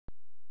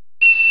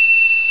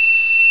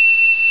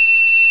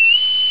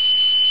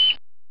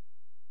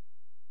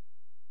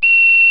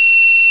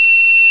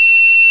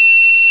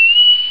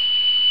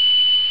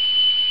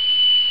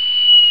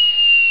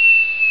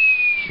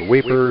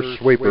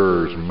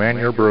sweepers, man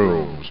your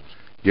brooms.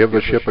 Give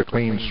the ship a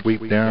clean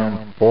sweep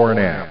down, fore and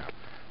aft.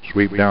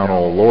 Sweep down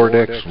all lower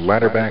decks,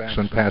 ladder backs,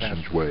 and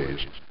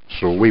passageways.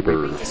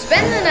 Sweepers.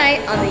 Spend the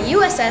night on the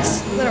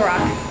USS Little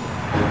Rock.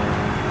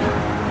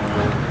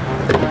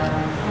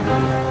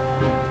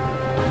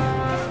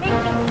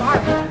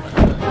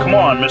 Come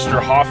on, Mr.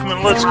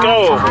 Hoffman, let's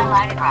go.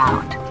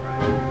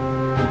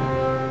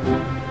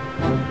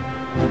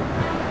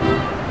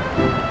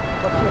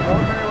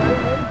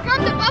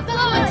 Come to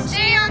Buffalo and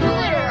stay on the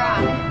Little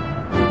Rock.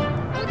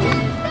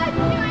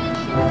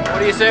 What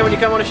do you say when you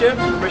come on a ship?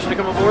 Permission to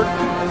come aboard?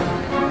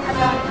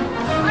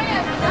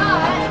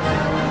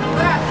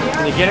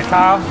 Can you get it,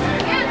 Kyle?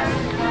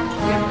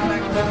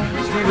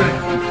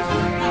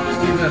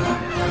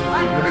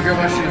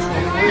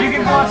 You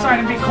can go outside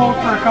and be cold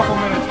for a couple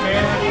minutes,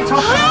 man. It's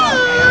okay.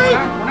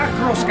 We're not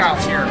Girl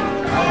Scouts here.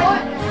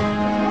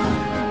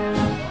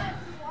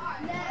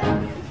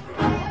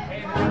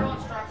 Hey, the drill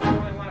instructors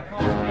really want to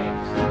call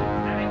names.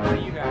 That ain't one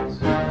of you guys.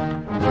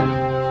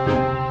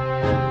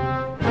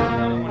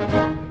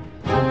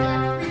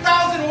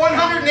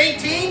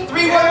 3,118?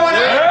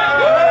 3,118?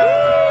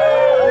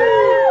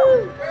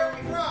 Where are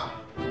we from?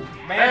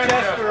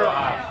 Manchester,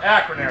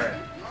 Akron area.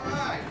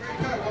 Alright,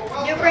 very good. Well,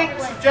 welcome.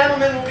 Some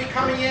gentlemen will be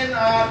coming in to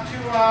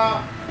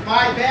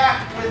my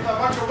back with a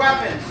bunch of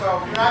weapons. So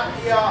do not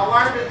be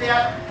alarmed at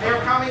that. They're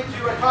coming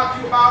to talk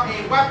to you about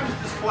a weapons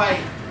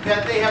display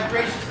that they have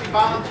graciously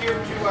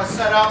volunteered to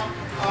set up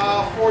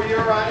for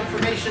your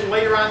information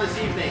later on this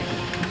evening.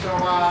 So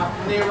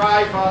when they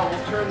arrive,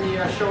 we'll turn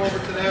the show over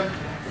to them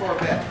for a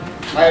bit.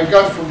 I have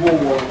guns from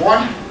World War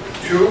I,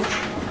 II,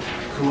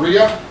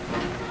 Korea,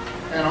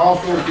 and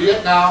also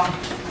Vietnam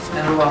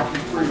and Iraqi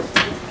freedom.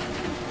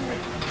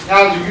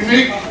 Now the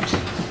unique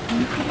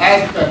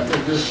aspect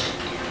of this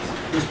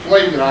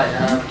display that I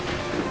have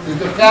is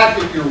the fact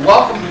that you're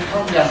welcome to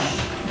come down,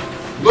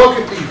 look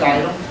at these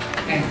items,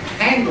 and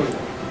handle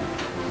them.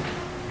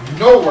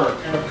 Nowhere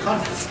in a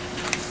country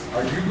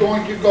are you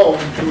going to go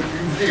into a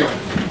museum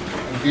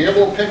and be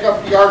able to pick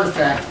up the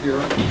artifacts here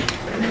and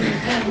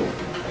handle them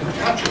and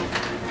touch them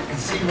and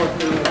see what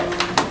they're like.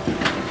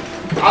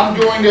 I'm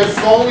doing this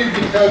solely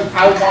because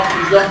I want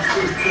the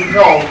youngsters to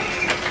know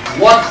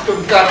what the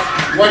vets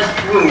went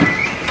through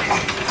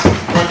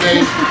when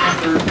they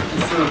entered the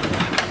service.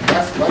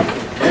 That's like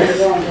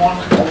World War I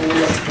all the way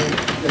up to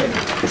today.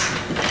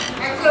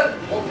 That's it.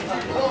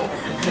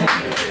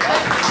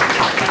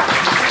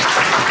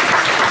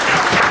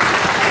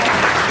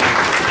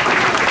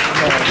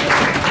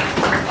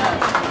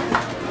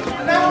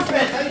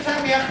 Announcements.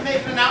 Anytime we have to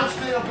make an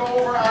announcement, it'll go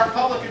over our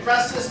public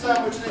address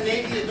system, which in the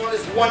Navy is known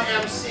as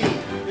 1MC.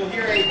 You'll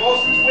hear a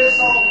bosun's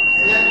whistle,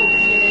 and then there'll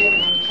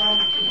be some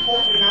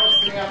important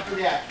announcement after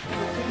that. So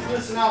please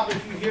listen up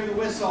if you hear the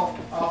whistle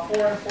for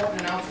an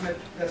important announcement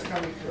that's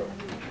coming through.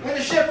 When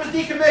the ship was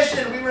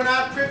decommissioned, we were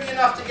not privy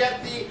enough to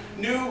get the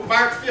new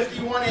Mark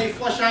 51A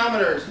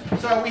flushometers.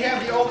 So we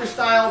have the older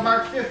style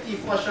Mark 50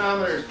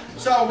 flushometers.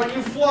 So when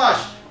you flush,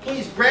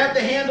 please grab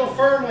the handle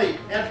firmly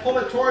and pull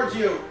it towards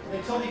you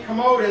until the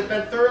commode has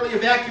been thoroughly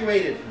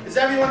evacuated. Is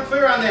everyone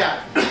clear on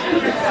that?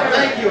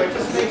 Thank you. It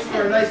just makes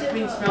for a nice,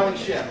 clean smelling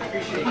ship.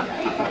 Appreciate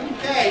that.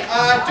 Okay,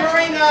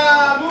 during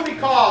movie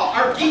call,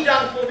 our Gee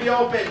Dunk will be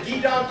open. Gee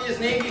Dunk is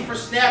Navy for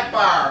snack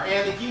bar,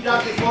 and the Gee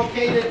Dunk is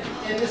located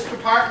in this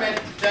compartment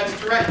that's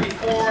directly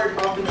forward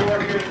of the door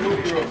here in the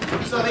movie room.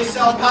 So they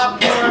sell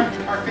popcorn,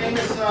 our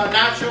famous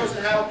nachos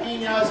and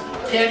jalapenos,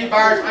 candy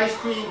bars, ice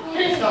cream,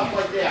 and stuff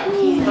like that. So,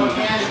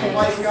 and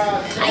like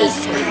ice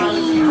cream,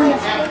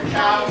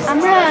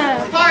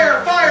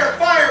 fire, fire,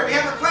 fire! We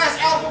have a class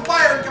Alpha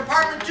fire in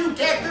compartment 2,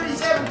 tag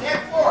 37, tag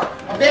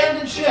 4.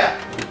 Abandon ship.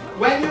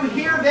 When you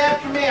hear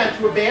that command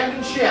to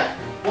abandon ship,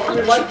 what we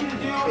would like you to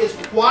do is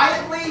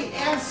quietly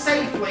and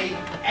safely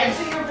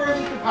exit your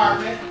berthing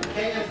compartment,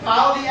 okay, and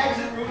follow the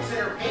exit routes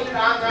that are painted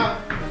on the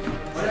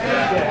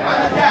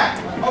deck.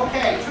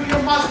 Okay, to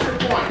your muster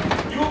point.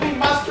 You will be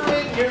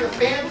mustering near the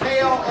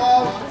fantail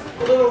of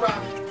the Little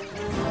Rock.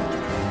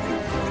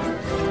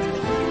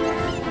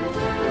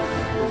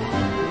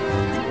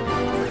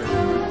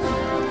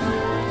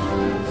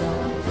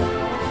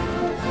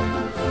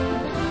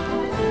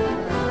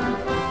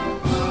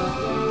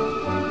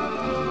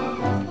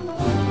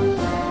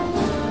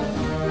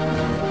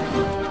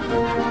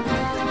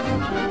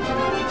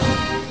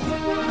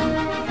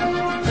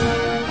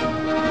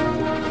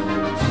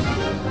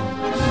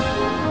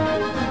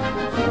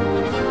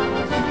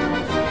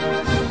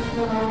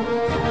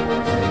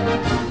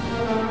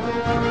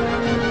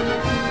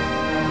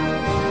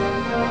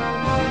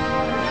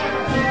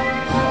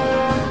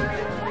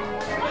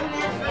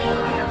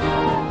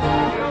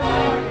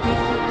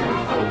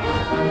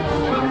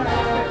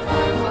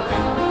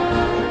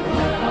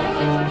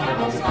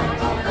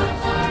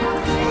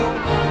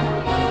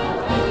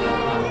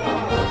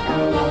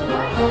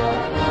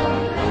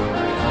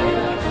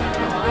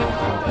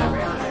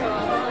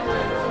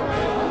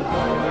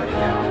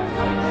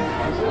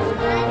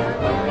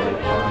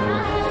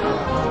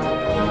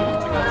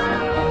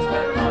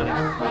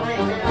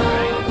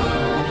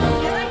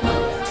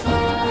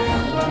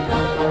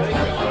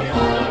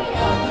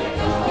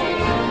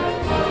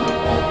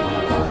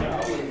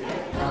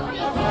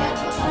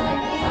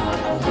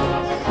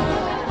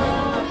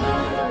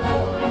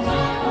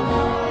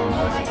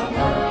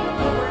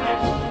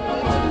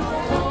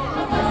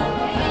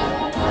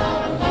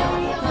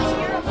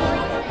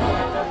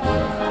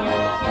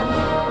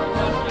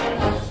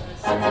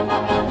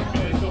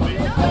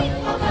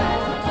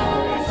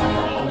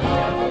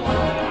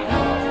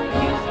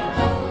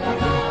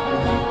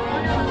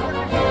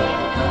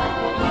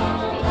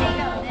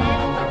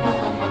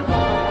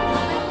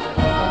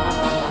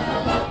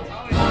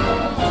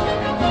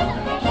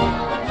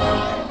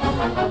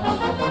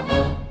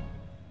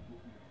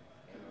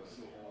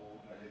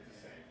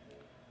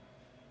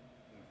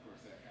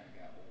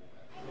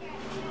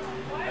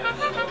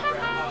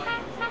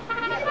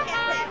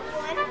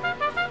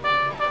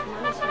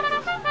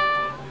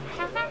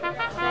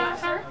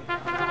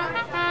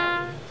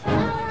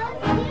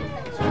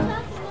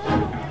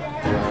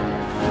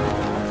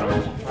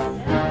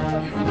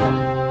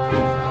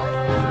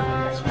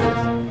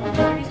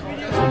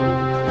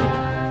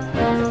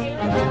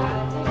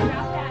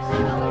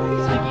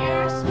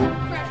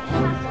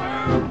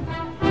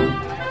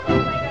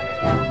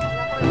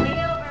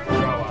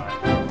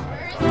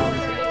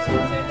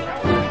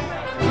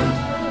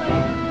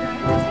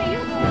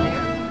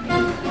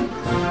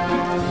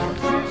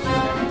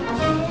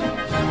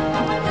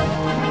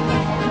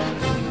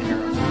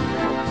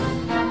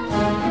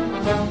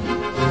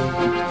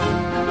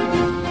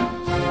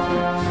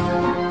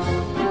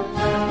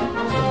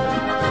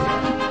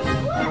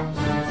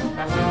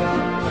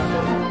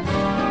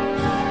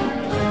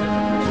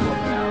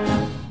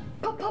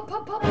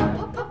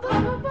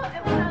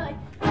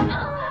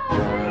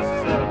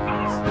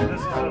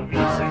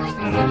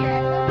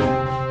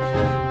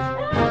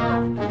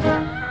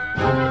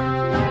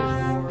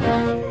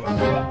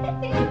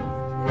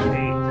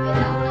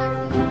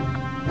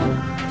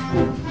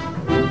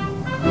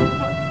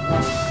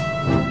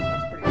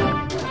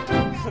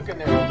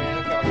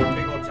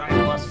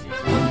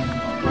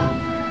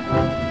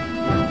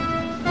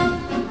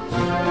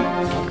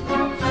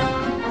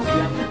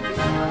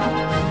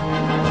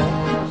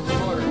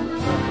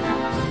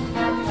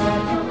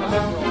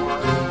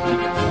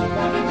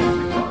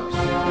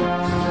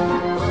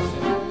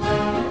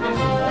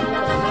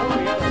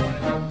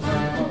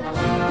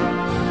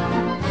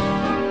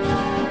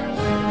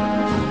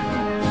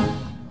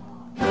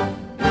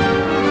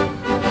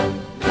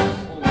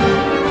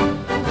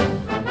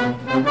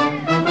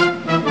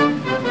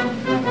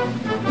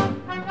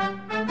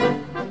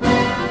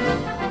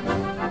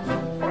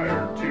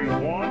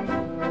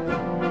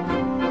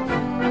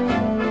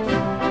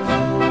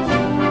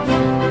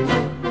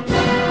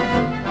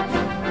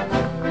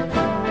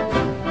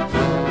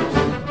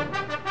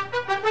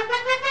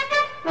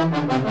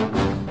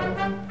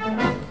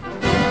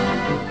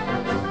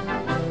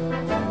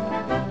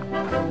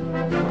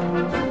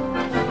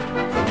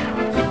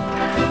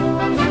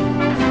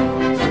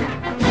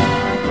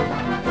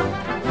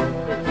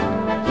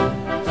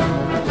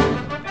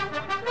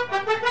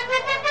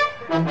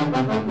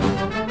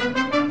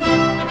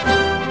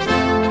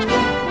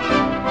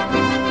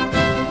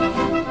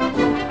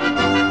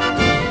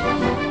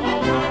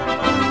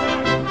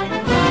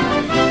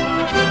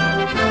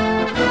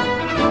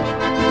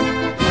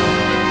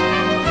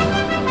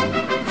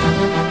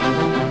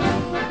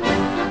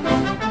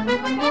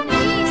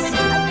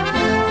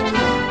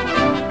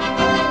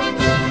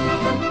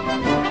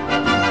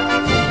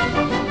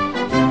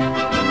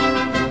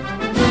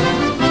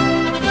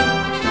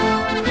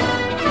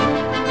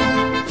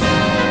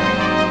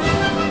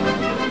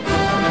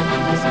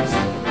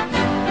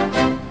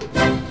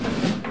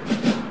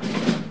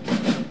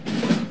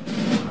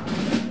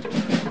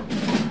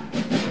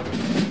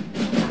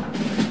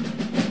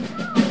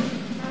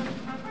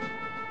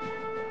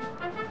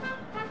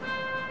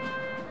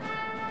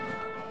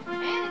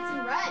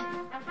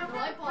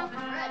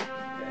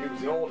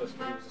 The oldest,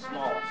 but he was the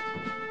smallest.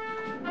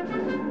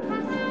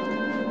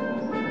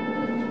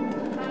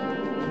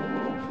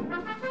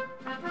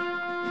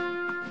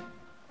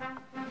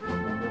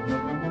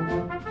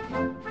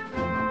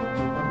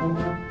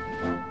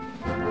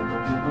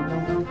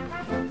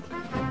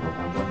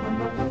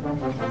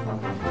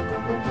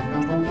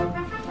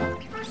 You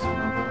can shoot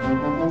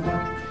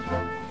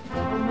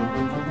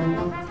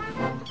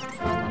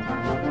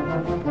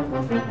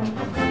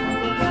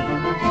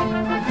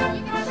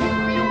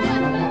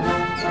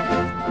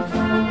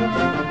real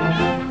weapons.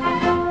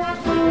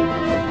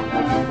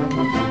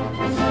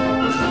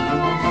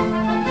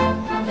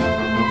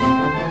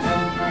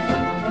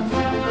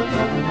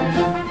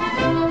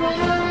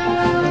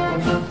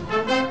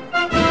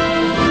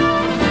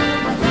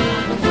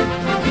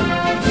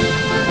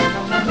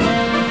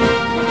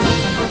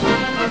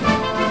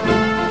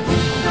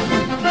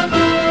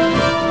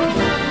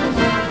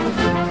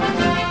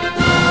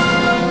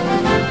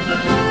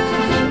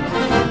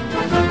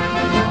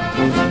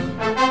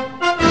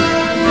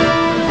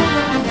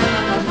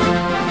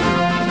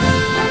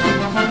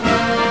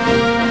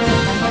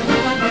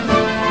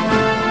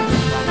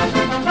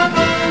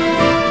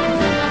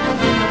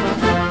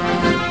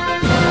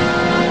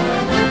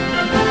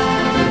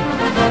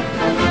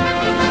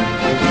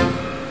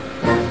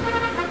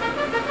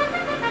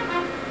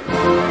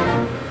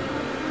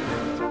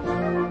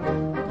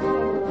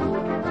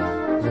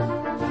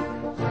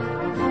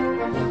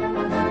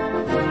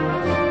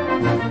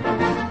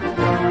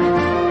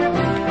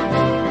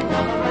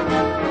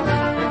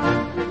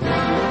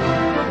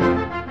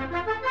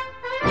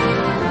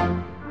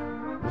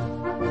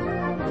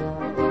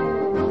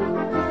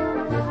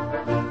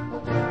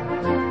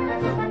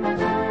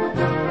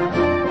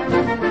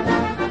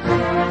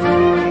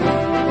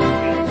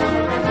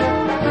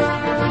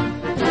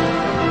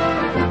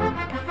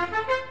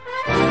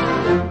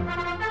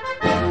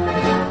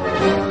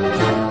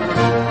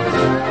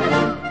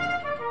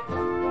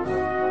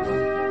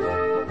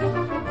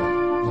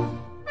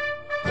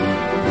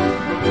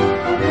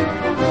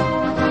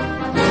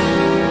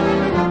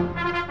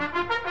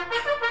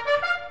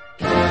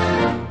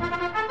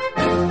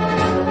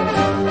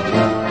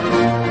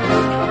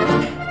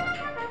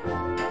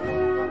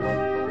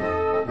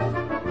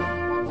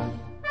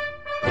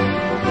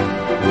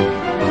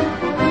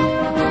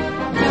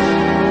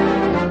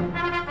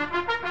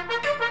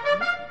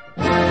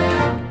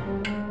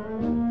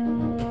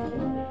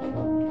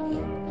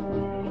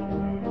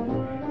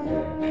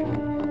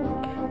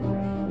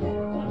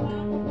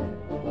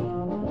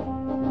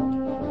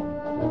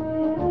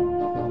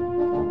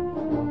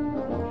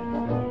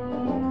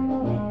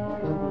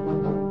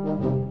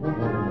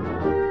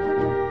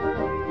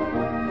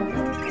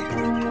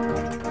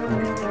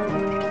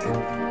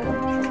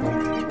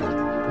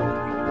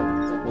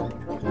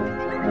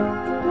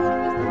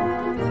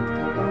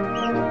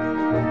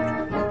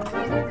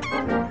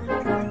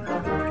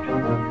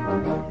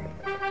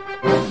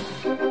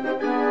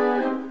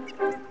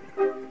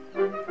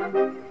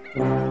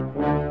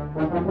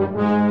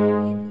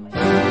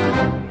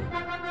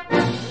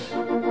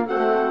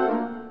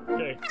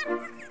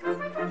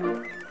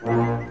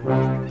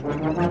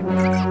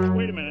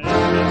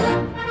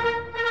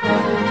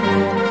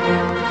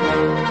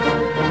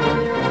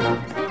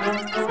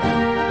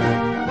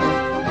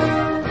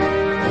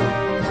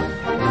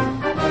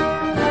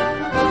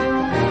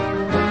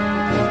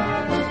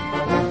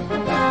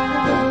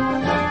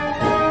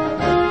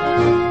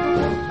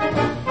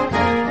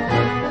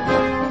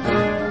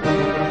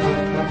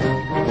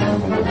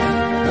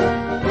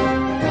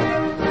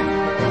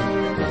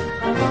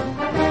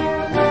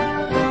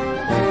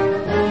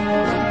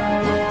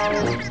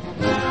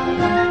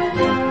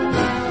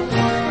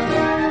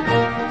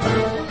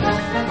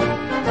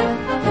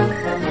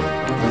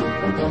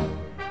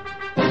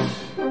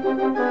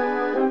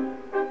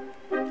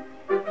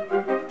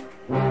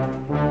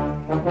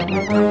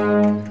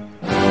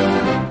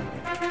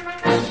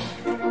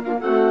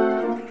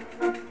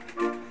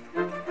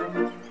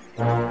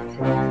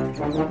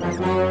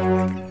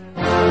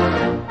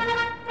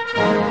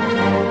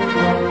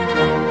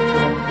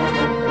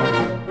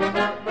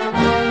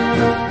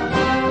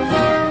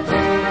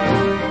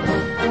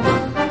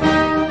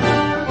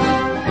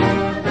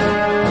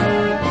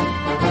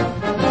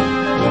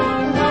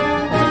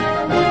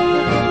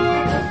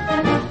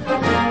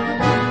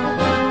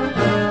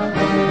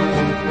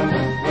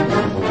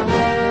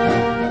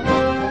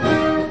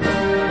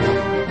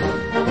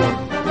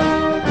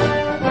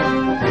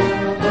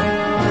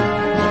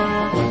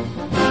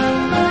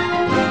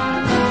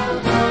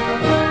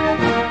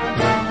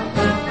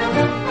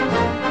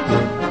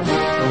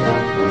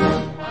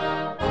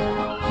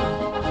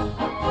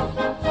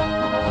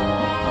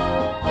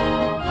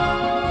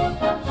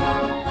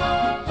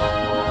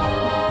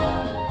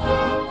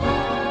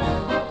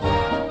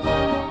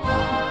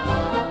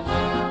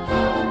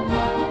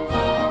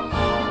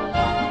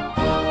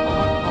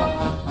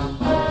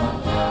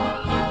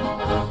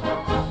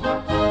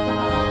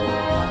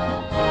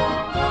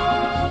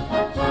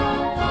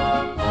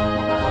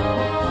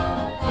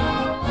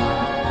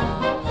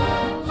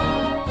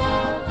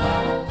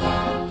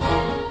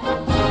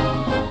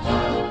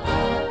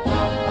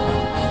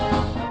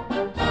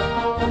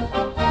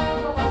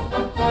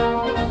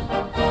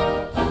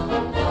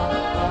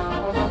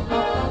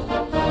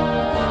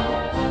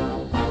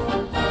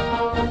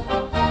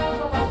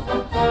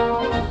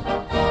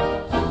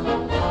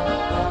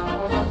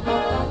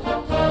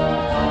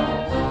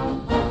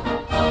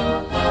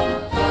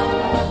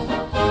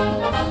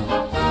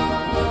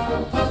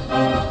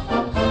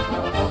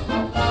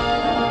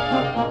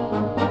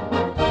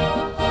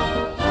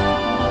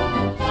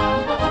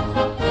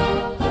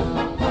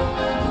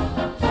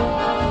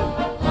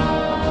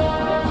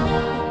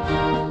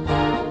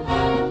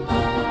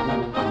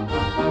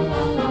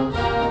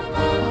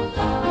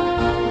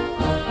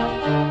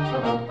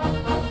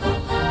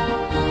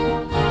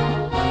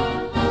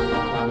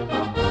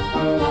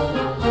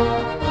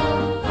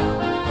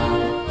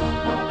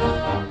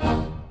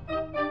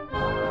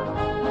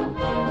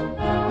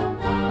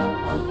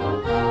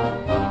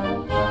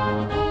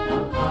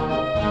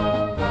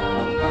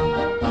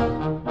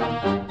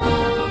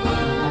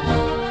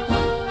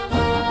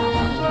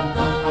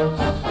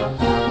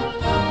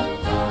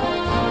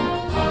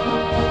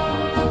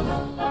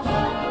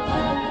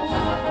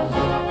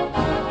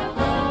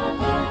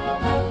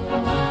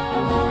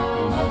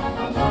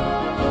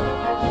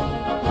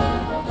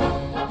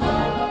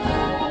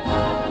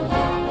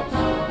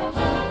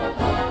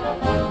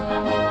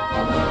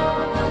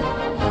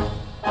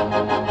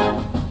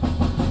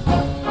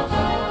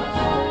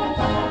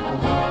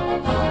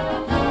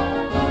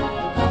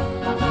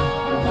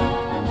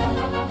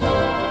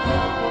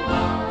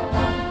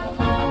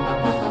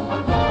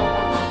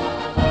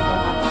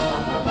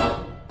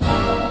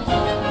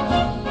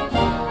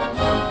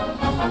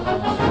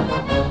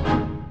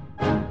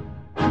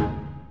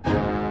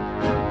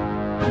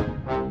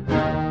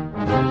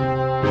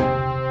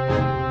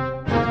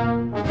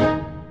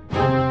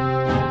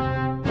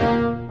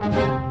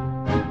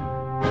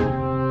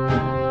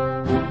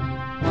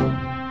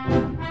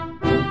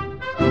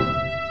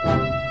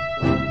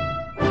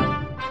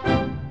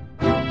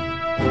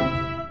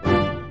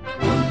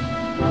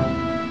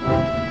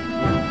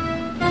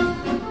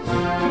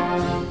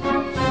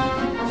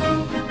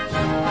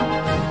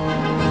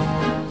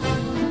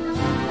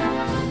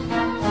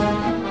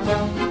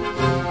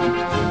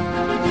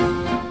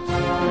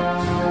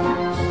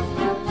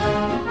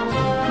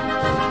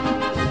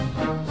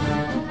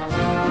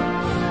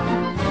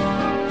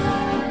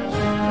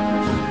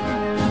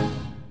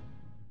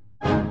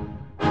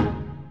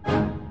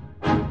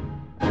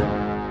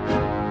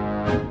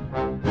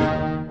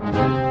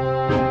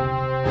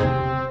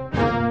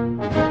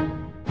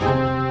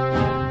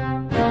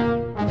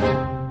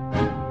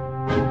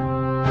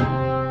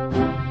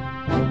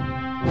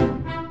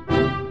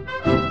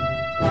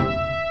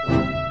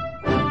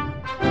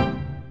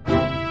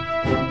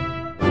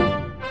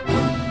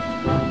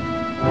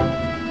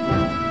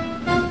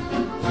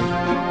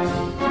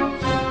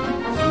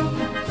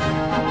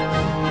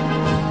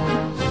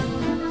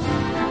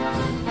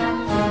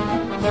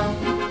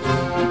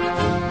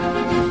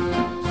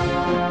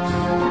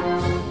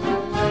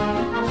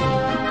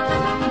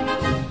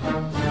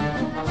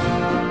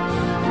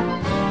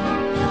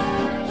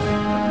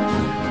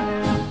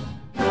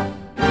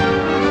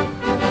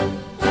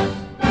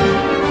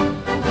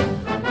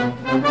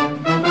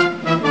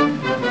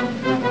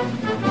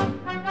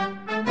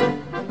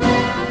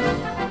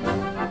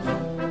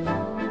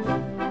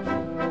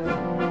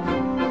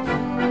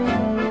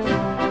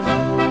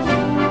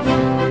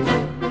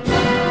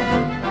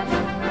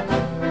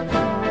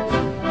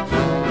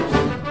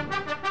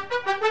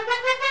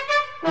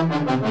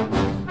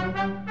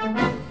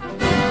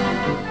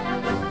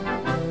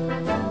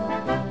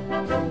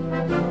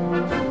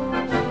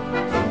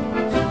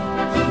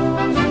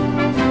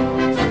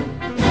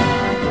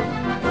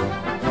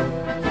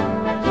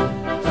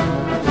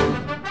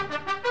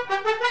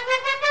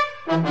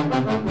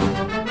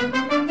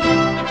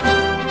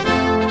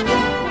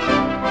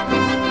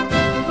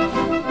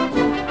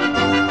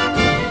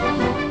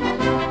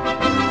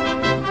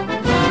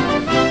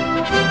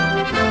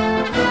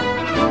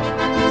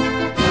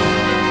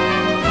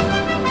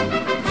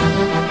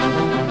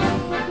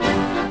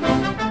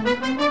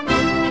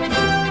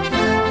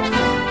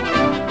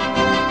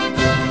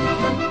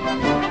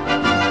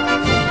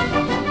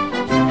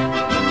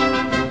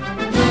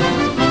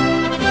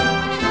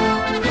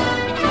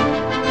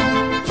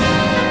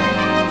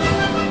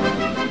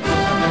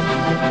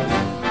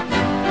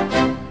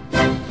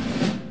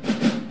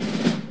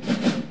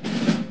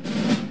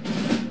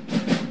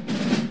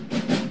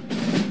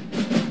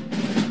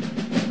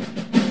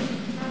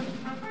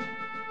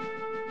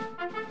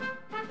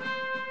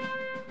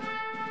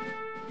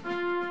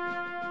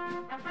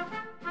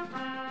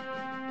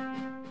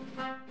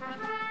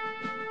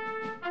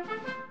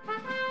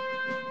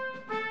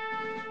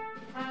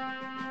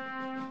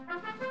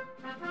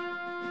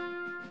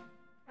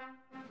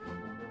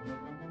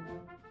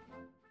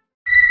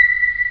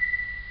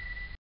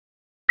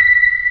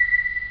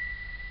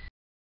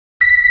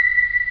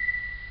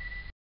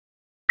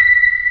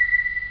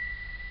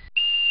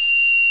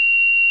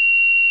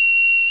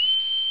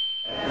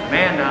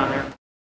 man down there.